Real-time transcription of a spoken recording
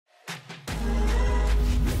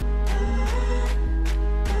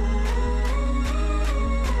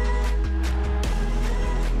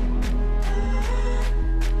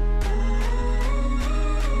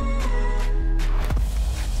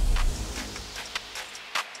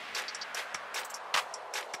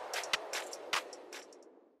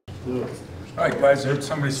do it. All right, guys, I heard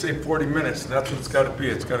somebody say 40 minutes, and that's what it's got to be.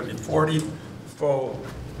 It's got to be 40 full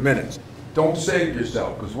minutes. Don't save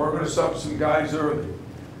yourself, because we're going to sub some guys early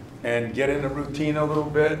and get in the routine a little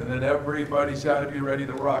bit, and then everybody's got to be ready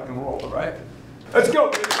to rock and roll, all right? Let's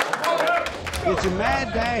go. It's a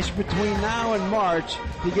mad dash between now and March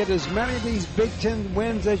to get as many of these Big Ten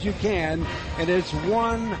wins as you can, and it's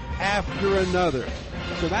one after another.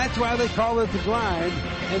 So that's why they call it the grind.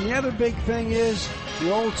 And the other big thing is,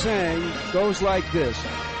 the old saying goes like this: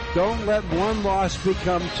 don't let one loss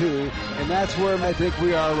become two, and that's where I think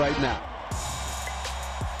we are right now.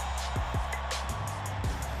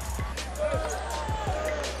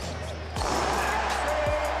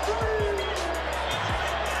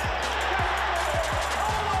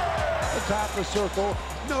 Top of the circle,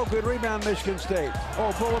 no good rebound, Michigan State.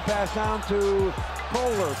 Oh, bullet pass down to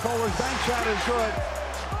Kohler. Kohler's bank shot is good.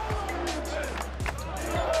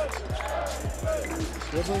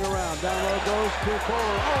 Dribbling around, down low goes to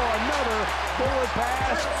Kohler. Oh, another bullet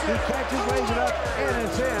pass. He catches, lays it up, and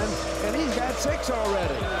it's in. And he's got 6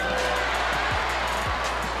 already.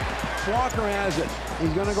 Walker has it.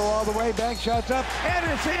 He's going to go all the way. Bank shots up, and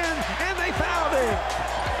it's in. And they fouled him.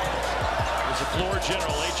 The floor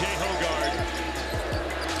general, A.J. Hogard,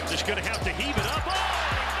 just going to have to heave it up. Oh,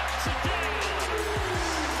 he knocks it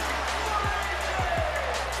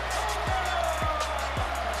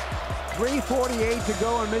down. 3:48 to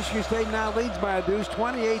go, and Michigan State now leads by a deuce,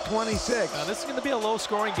 28-26. Now, this is going to be a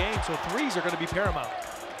low-scoring game, so threes are going to be paramount.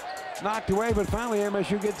 Knocked away, but finally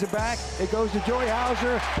MSU gets it back. It goes to Joey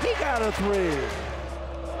Hauser. He got a 3.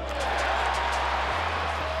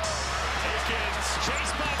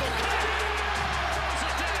 Chased by the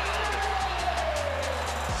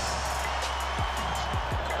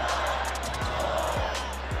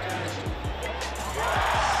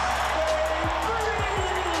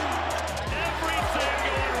everything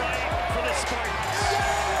going right for the Spartans.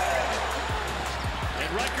 And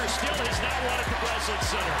Rutgers still has not won at the Breslin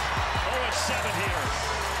Center. 0-7 here.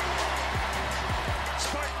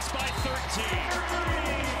 Spartans by 13.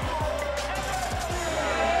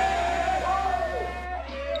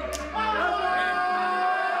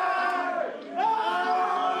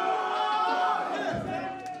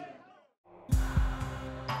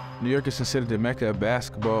 New York is considered the mecca of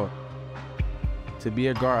basketball. To be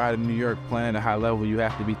a guard out of New York playing at a high level, you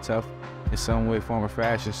have to be tough in some way, form, or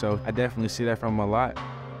fashion. So I definitely see that from him a lot,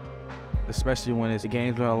 especially when it's the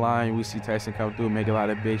games on the line. We see Tyson come through, make a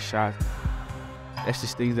lot of big shots. That's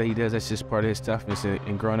just things that he does. That's just part of his toughness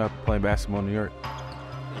and growing up playing basketball in New York.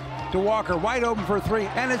 To Walker, wide open for 3,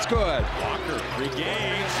 and it's good. Walker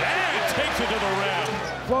regains and takes it to the rim.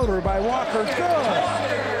 Floater by Walker,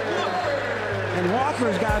 good. And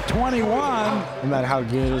Walker's got 21. No matter how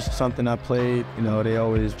good it was something I played, you know, they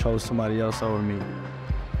always chose somebody else over me,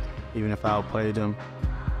 even if I outplayed them.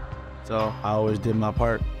 So I always did my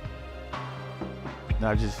part. And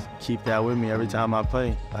I just keep that with me every time I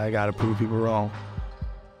play. I gotta prove people wrong.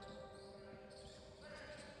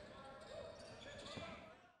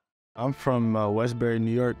 I'm from Westbury, New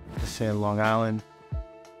York. It's in Long Island,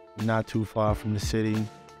 not too far from the city.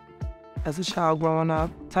 As a child growing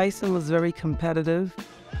up, Tyson was very competitive.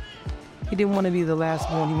 He didn't want to be the last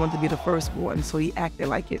one, he wanted to be the first one, so he acted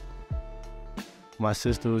like it. My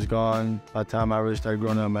sister was gone. By the time I really started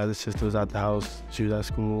growing up, my other sister was at the house, she was at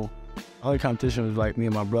school. The only competition was like me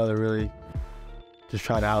and my brother, really. Just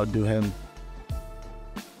try to outdo him.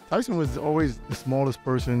 Tyson was always the smallest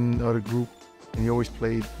person of the group, and he always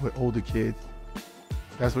played with older kids.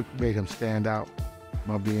 That's what made him stand out,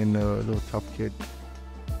 by being a little tough kid.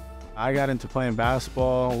 I got into playing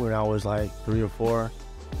basketball when I was like 3 or 4.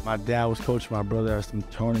 My dad was coaching my brother at some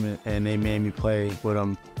tournament, and they made me play with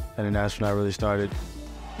him, and that's when I really started.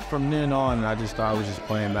 From then on, I just thought I was just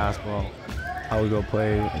playing basketball. I would go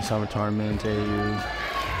play in summer tournaments, AAU.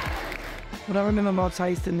 What I remember about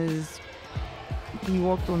Tyson is he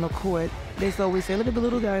walked on the court. They used to always say, look at the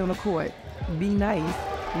little guy on the court, be nice.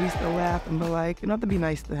 We used to laugh and be like, you don't have to be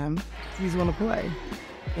nice to him, he's gonna play.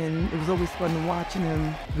 And it was always fun watching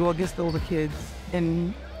him go against the older kids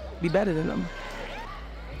and be better than them.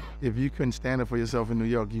 If you couldn't stand up for yourself in New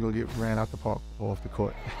York, you're gonna get ran out the park or off the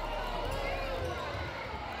court.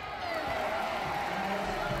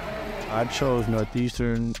 I chose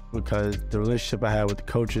Northeastern because the relationship I had with the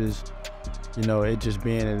coaches, you know, it just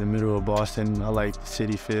being in the middle of Boston, I like the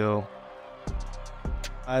city feel.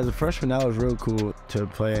 As a freshman, that was real cool to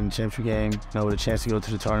play in the championship game, you know, with a chance to go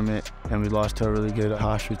to the tournament, and we lost to a really good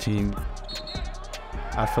Hofstra team.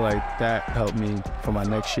 I feel like that helped me for my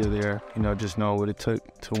next year there, you know, just know what it took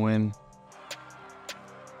to win.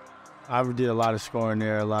 I did a lot of scoring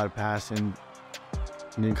there, a lot of passing.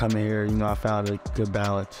 And then coming here, you know, I found a good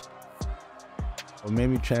balance. What made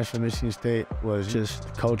me transfer to Michigan State was just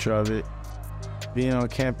the culture of it. Being on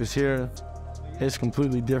campus here, it's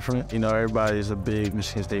completely different. You know, everybody's a big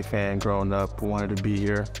Michigan State fan growing up, wanted to be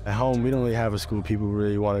here. At home, we don't really have a school people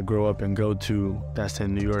really want to grow up and go to that's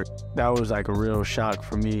in New York. That was like a real shock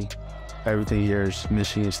for me. Everything here is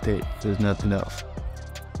Michigan State. There's nothing else.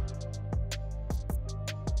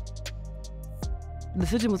 The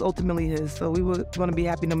decision was ultimately his, so we were going to be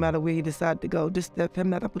happy no matter where he decided to go. Just to have him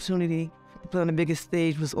that opportunity to play on the biggest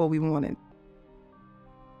stage was all we wanted.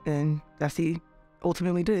 And that's he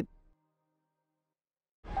ultimately did.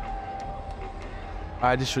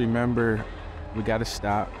 I just remember we got to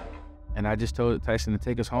stop, and I just told Tyson to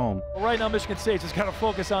take us home. Well, right now, Michigan State's just got to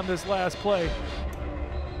focus on this last play.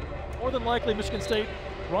 More than likely, Michigan State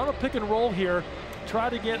run a pick and roll here, try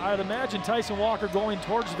to get, I'd imagine, Tyson Walker going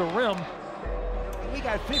towards the rim. We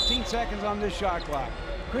got 15 seconds on this shot clock.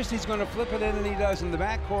 Christie's going to flip it in, and he does in the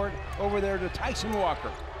backcourt over there to Tyson Walker.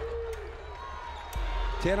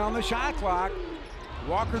 10 on the shot clock.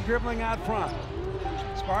 Walker dribbling out front.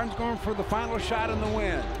 Spartans going for the final shot in the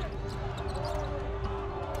win.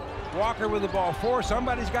 Walker with the ball. 4.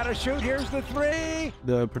 Somebody's got to shoot. Here's the 3.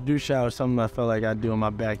 The Purdue shot was something I felt like I'd do in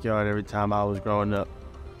my backyard every time I was growing up.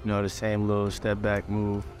 You know, the same little step back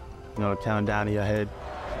move, you know, count down to your head.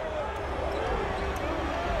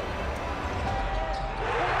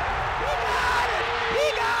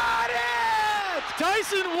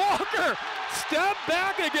 Tyson Walker step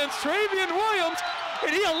back against Travion Williams,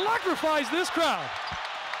 and he electrifies this crowd.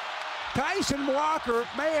 Tyson Walker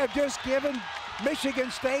may have just given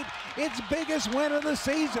Michigan State its biggest win of the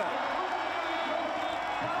season.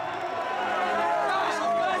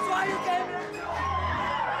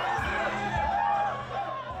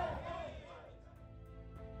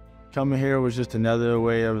 Coming here was just another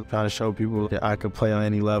way of trying to show people that I could play on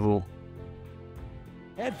any level.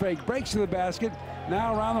 Head fake, breaks to the basket.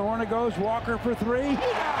 Now around the horn it goes. Walker for 3. He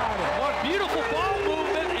got it. What beautiful ball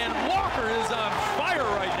movement, and Walker is on fire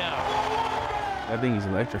right now. I think he's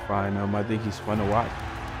electrifying. I think he's fun to watch.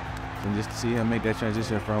 And just to see him make that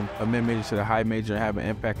transition from a mid-major to the high major and have an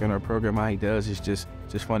impact on our program, how he does, is just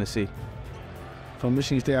fun to see. From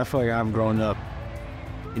Michigan State, I feel like I've grown up.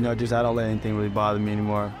 You know, just I don't let anything really bother me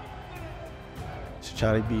anymore. Just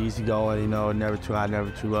try to be easygoing, you know, never too high,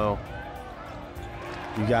 never too low.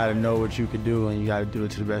 You gotta know what you can do, and you gotta do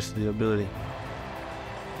it to the best of your ability.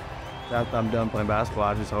 After I'm done playing basketball,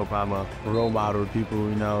 I just hope I'm a role model to people,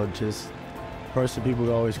 you know, just a person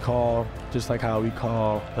people always call, just like how we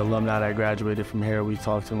call the alumni that graduated from here. We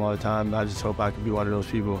talk to them all the time. I just hope I can be one of those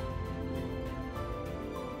people.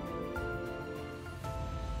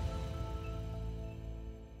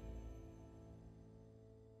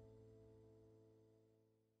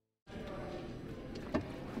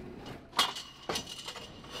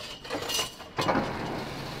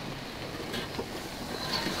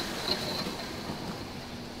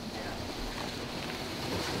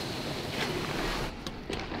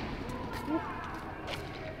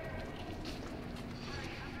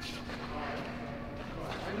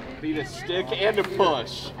 Need a stick and a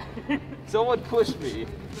push. Someone push me.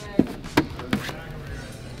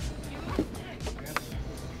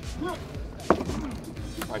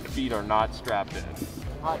 My feet are not strapped in.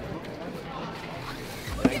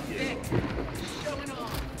 Thank you.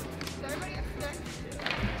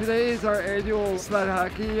 Today is our annual sled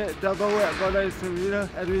hockey demo at Monday Arena,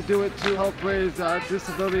 and we do it to help raise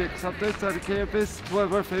disability acceptance on campus. It's one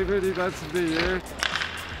of our favorite events of the year.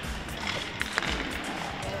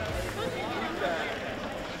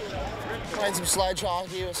 Playing some sledge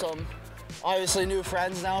hockey with some obviously new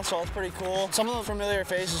friends now, so it's pretty cool. Some of them familiar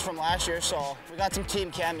faces from last year, so we got some team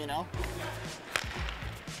chem, you know.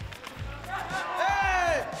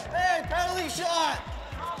 Hey! Hey, penalty shot!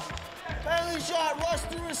 Penalty shot, rush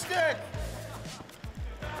through a stick!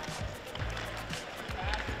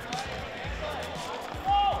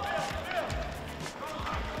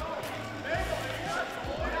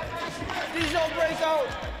 These don't break out!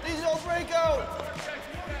 These don't break out!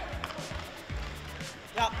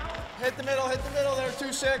 Yep, hit the middle there,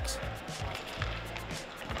 2-6.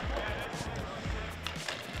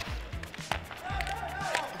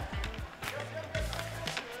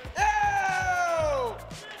 Oh!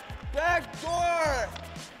 Back door!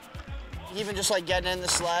 Even just like getting in the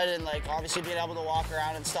sled and like obviously being able to walk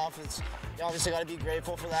around and stuff, you obviously got to be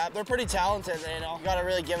grateful for that. They're pretty talented, you know. You got to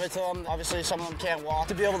really give it to them. Obviously some of them can't walk.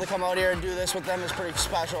 To be able to come out here and do this with them is pretty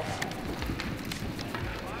special.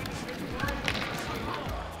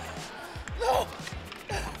 No!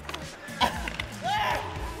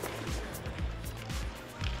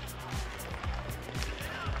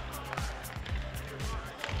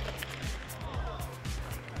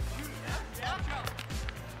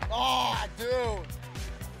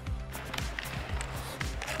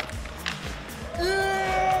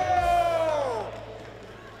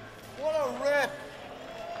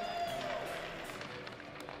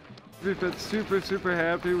 We've been super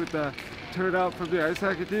happy with the turnout from the ice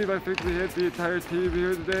hockey team. I think we hit the entire team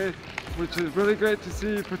here today, which is really great to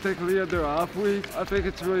see, particularly on their off week. I think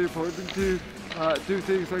it's really important to do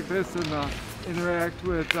things like this and interact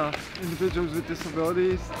with individuals with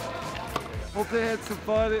disabilities. Hope they had some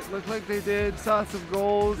fun. It looked like they did. Saw some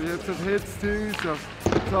goals. We had some hits too, so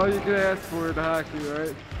that's all you can ask for in hockey,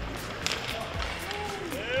 right?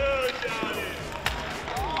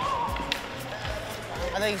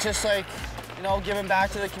 I think it's just like, you know, giving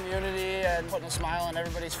back to the community and putting a smile on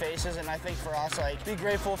everybody's faces. And I think for us, like, be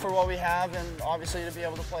grateful for what we have and obviously to be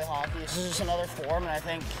able to play hockey. This is just another form, and I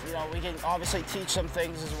think, you know, we can obviously teach some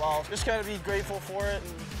things as well. Just gotta be grateful for it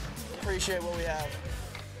and appreciate what we have.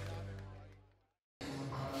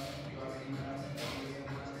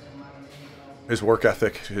 His work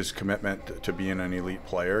ethic, his commitment to being an elite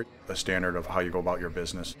player, a standard of how you go about your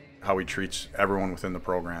business, how he treats everyone within the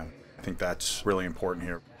program. I think that's really important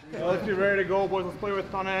here. Yeah, let's get ready to go, boys. Let's play with a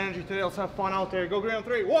ton of energy today. Let's have fun out there. Go green on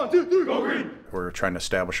 3. 1, 2, 3, go green! We're trying to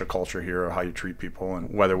establish a culture here of how you treat people,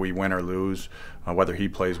 and whether we win or lose, whether he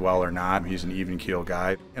plays well or not, he's an even-keel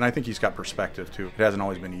guy. And I think he's got perspective, too. It hasn't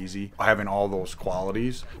always been easy. Having all those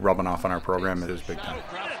qualities rubbing off on our program is big time.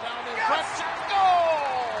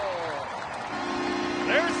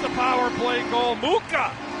 There's the power play goal.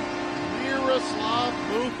 Muka! Miroslav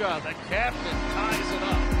Muka, the captain, ties it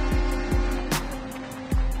up.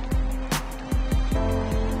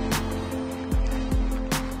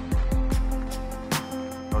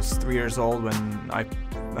 I was 3 years old when I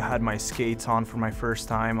had my skates on for my first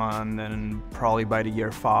time, and then probably by the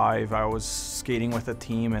year 5 I was skating with a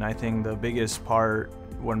team. And I think the biggest part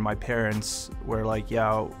when my parents were like,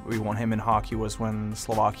 yeah, we want him in hockey, was when the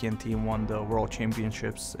Slovakian team won the World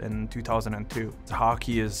Championships in 2002.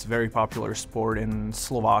 Hockey is a very popular sport in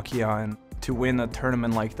Slovakia, and to win a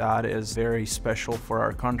tournament like that is very special for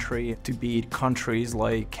our country. To beat countries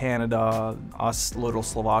like Canada, us little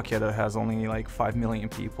Slovakia that has only like 5 million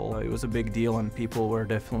people, it was a big deal, and people were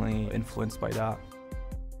definitely influenced by that.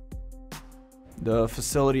 The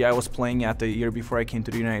facility I was playing at the year before I came to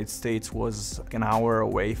the United States was like an hour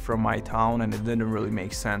away from my town, and it didn't really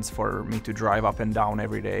make sense for me to drive up and down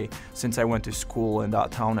every day since I went to school in that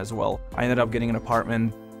town as well. I ended up getting an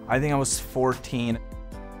apartment. I think I was 14.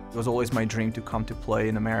 It was always my dream to come to play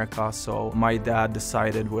in America, so my dad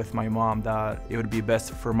decided with my mom that it would be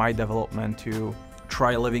best for my development to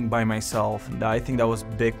try living by myself. And I think that was a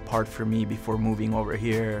big part for me before moving over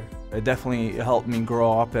here. It definitely helped me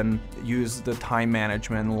grow up and use the time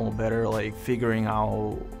management a little better, like figuring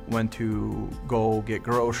out when to go get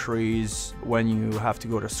groceries, when you have to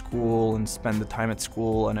go to school and spend the time at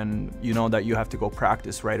school, and then you know that you have to go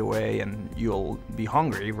practice right away and you'll be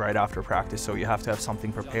hungry right after practice, so you have to have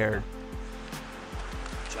something prepared.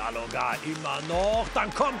 Chaloga immer noch, dann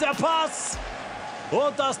kommt der Pass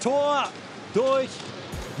und das Tor durch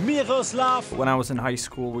Miroslav. When I was in high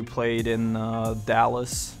school, we played in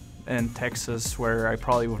Dallas and Texas, where I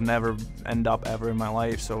probably would never end up ever in my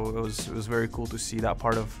life, so it was very cool to see that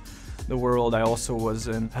part of the world. I also was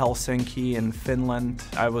in Helsinki in Finland.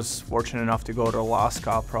 I was fortunate enough to go to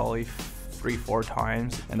Alaska probably 3-4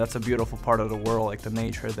 times, and that's a beautiful part of the world. Like, the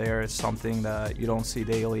nature there is something that you don't see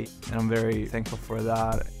daily, and I'm very thankful for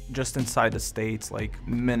that. Just inside the states, like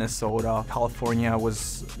Minnesota, California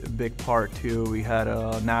was a big part too. We had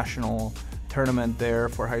a national tournament there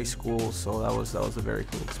for high school, so that was a very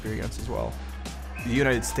cool experience as well. The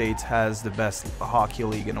United States has the best hockey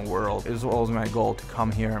league in the world. It was always my goal to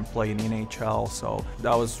come here and play in the NHL, so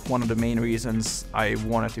that was one of the main reasons I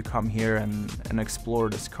wanted to come here and explore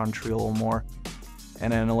this country a little more.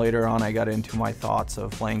 And then later on, I got into my thoughts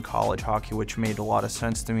of playing college hockey, which made a lot of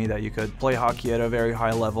sense to me, that you could play hockey at a very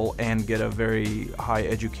high level and get a very high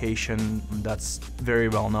education that's very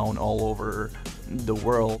well known all over the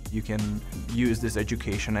world. You can use this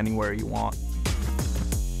education anywhere you want.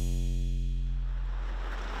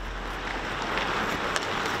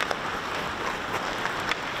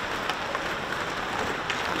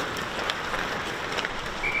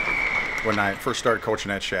 When I first started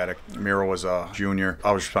coaching at Shattuck, Miro was a junior.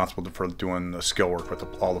 I was responsible for doing the skill work with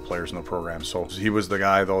all the players in the program. So he was the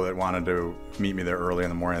guy, though, that wanted to meet me there early in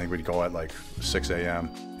the morning. I think we'd go at like 6 a.m.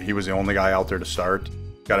 He was the only guy out there to start.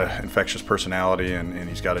 Got an infectious personality, and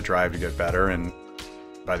he's got a drive to get better. And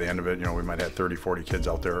by the end of it, you know, we might have 30, 40 kids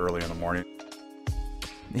out there early in the morning.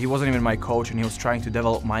 He wasn't even my coach, and he was trying to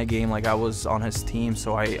develop my game like I was on his team,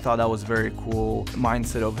 so I thought that was very cool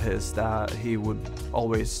mindset of his, that he would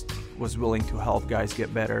always was willing to help guys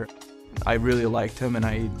get better. I really liked him, and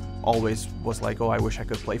I always was like, oh, I wish I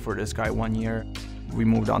could play for this guy one year. We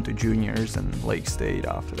moved on to juniors and Lake State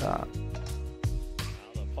after that.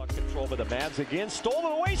 The puck control bottom of the Mavs again.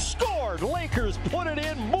 Stolen away, scored. Lakers put it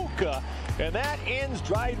in, Mooka. And that ends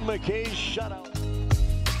Dryden McKay's shutout.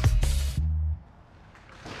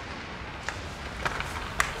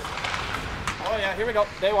 Oh yeah, here we go,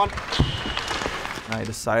 day one. I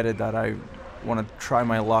decided that I want to try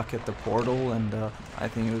my luck at the portal, and I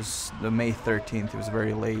think it was the May 13th, it was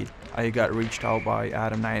very late. I got reached out by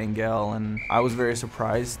Adam Nightingale, and I was very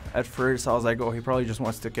surprised. At first, I was like, oh, he probably just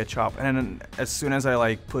wants to catch up. And then as soon as I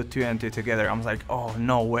like put two and two together, I was like, oh,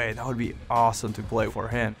 no way, that would be awesome to play for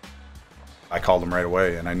him. I called him right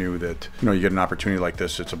away, and I knew that, you get an opportunity like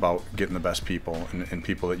this, it's about getting the best people and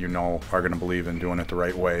people that you know are going to believe in doing it the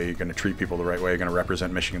right way, you're going to treat people the right way, you're going to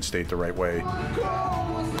represent Michigan State the right way.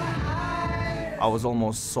 I was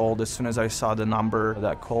almost sold as soon as I saw the number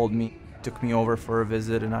that called me. Took me over for a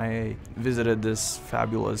visit, and I visited this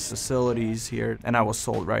fabulous facilities here, and I was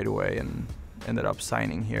sold right away and ended up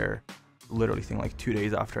signing here. Literally, I think like 2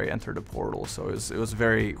 days after I entered the portal, so it was a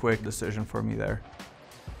very quick decision for me there.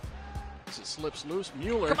 It slips loose.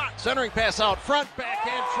 Mueller, come on, centering pass out front,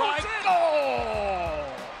 backhand try,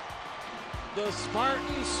 goal! The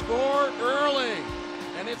Spartans score early,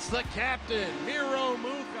 and it's the captain, Miro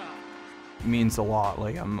Mooka. It means a lot.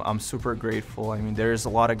 Like I'm super grateful. I mean, there's a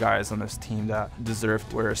lot of guys on this team that deserve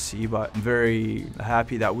to wear a C, but I'm very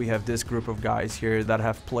happy that we have this group of guys here that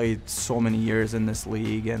have played so many years in this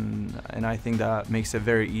league, and I think that makes it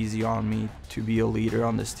very easy on me to be a leader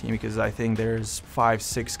on this team, because I think there's 5,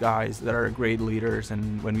 6 guys that are great leaders,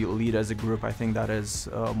 and when we lead as a group, I think that is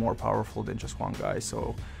more powerful than just one guy.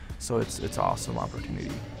 So it's awesome opportunity.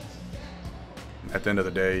 At the end of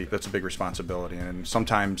the day, that's a big responsibility, and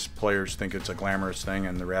sometimes players think it's a glamorous thing,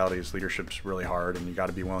 and the reality is leadership's really hard, and you got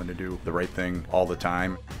to be willing to do the right thing all the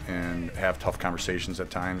time and have tough conversations at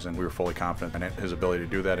times, and we were fully confident in his ability to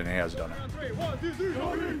do that, and he has done it.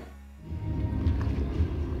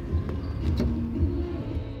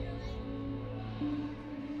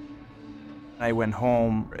 I went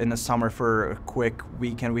home in the summer for a quick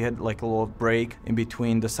weekend. We had like a little break in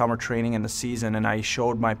between the summer training and the season, and I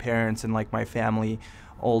showed my parents and like my family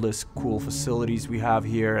all this cool facilities we have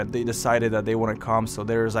here, and they decided that they want to come. So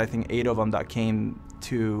there's, I think, 8 of them that came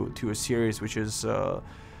to a series, which is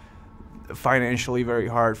financially very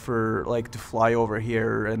hard for like to fly over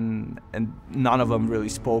here, and none of them really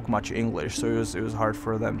spoke much English, so it was hard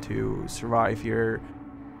for them to survive here.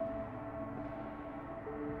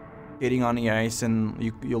 Getting on the ice, and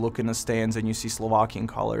you look in the stands and you see Slovakian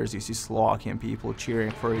colors, you see Slovakian people cheering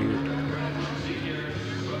for you.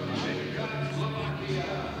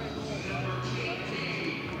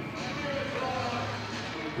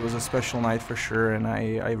 It was a special night for sure, and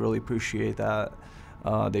I really appreciate that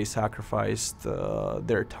they sacrificed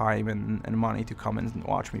their time and money to come and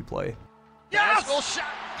watch me play. Yes! Shot,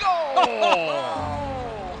 goal!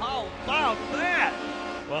 How about that?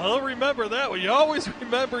 Well, he'll remember that one. You always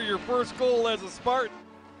remember your first goal as a Spartan.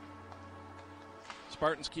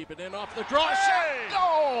 Spartans keep it in off the draw. Hey! Shot,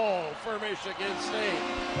 goal for Michigan State.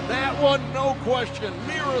 That one, no question.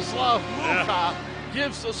 Miroslav Mooka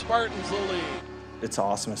gives the Spartans the lead. It's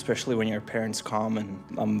awesome, especially when your parents come, and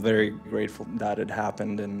I'm very grateful that it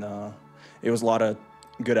happened. And it was a lot of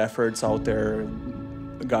good efforts out there.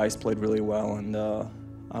 The guys played really well, and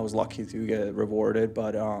I was lucky to get rewarded.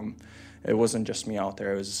 But it wasn't just me out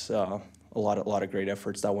there. It was a lot of great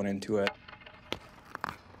efforts that went into it.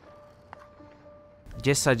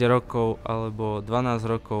 10 rokov alebo 12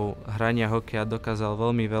 rokov hrania hokeja dokázal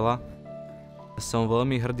veľmi veľa. Som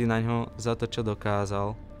veľmi hrdý na ňo za to, čo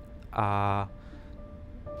dokázal. A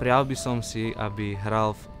prial by som si, aby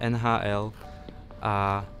hral v NHL,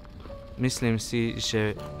 a myslím si,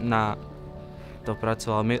 že na to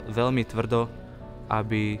pracoval veľmi tvrdo,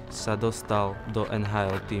 aby sa dostal do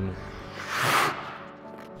NHL týmu.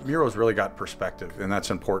 Miro's really got perspective, and that's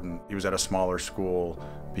important. He was at a smaller school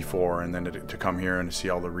before, and then to come here and to see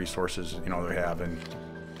all the resources they have, and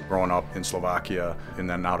growing up in Slovakia, and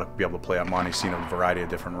then now to be able to play at Mon, he's seen a variety of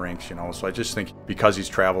different rinks, So I just think because he's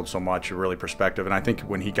traveled so much, really perspective, and I think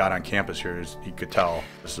when he got on campus here, he could tell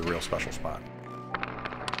this is a real special spot.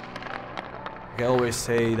 I always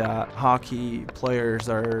say that hockey players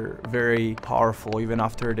are very powerful even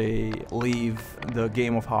after they leave the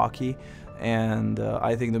game of hockey. And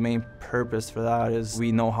I think the main purpose for that is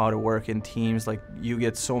we know how to work in teams. Like, you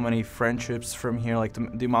get so many friendships from here. Like,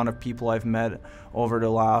 the amount of people I've met over the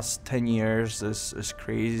last 10 years is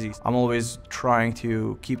crazy. I'm always trying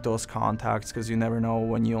to keep those contacts because you never know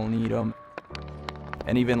when you'll need them.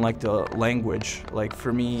 And even like the language, like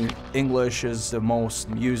for me, English is the most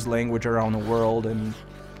used language around the world, and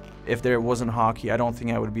if there wasn't hockey, I don't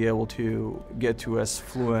think I would be able to get to as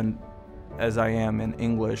fluent as I am in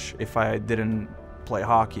English if I didn't play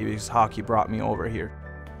hockey, because hockey brought me over here.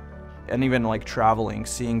 And even like traveling,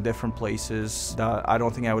 seeing different places, that I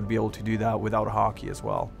don't think I would be able to do that without hockey as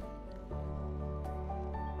well.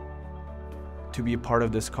 To be a part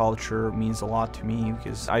of this culture means a lot to me,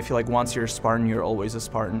 because I feel like once you're a Spartan, you're always a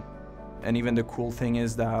Spartan. And even the cool thing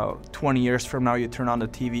is that 20 years from now, you turn on the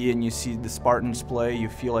TV and you see the Spartans play, you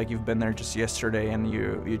feel like you've been there just yesterday, and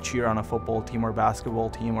you cheer on a football team or basketball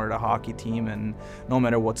team or the hockey team, and no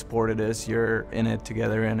matter what sport it is, you're in it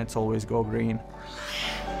together, and it's always go green.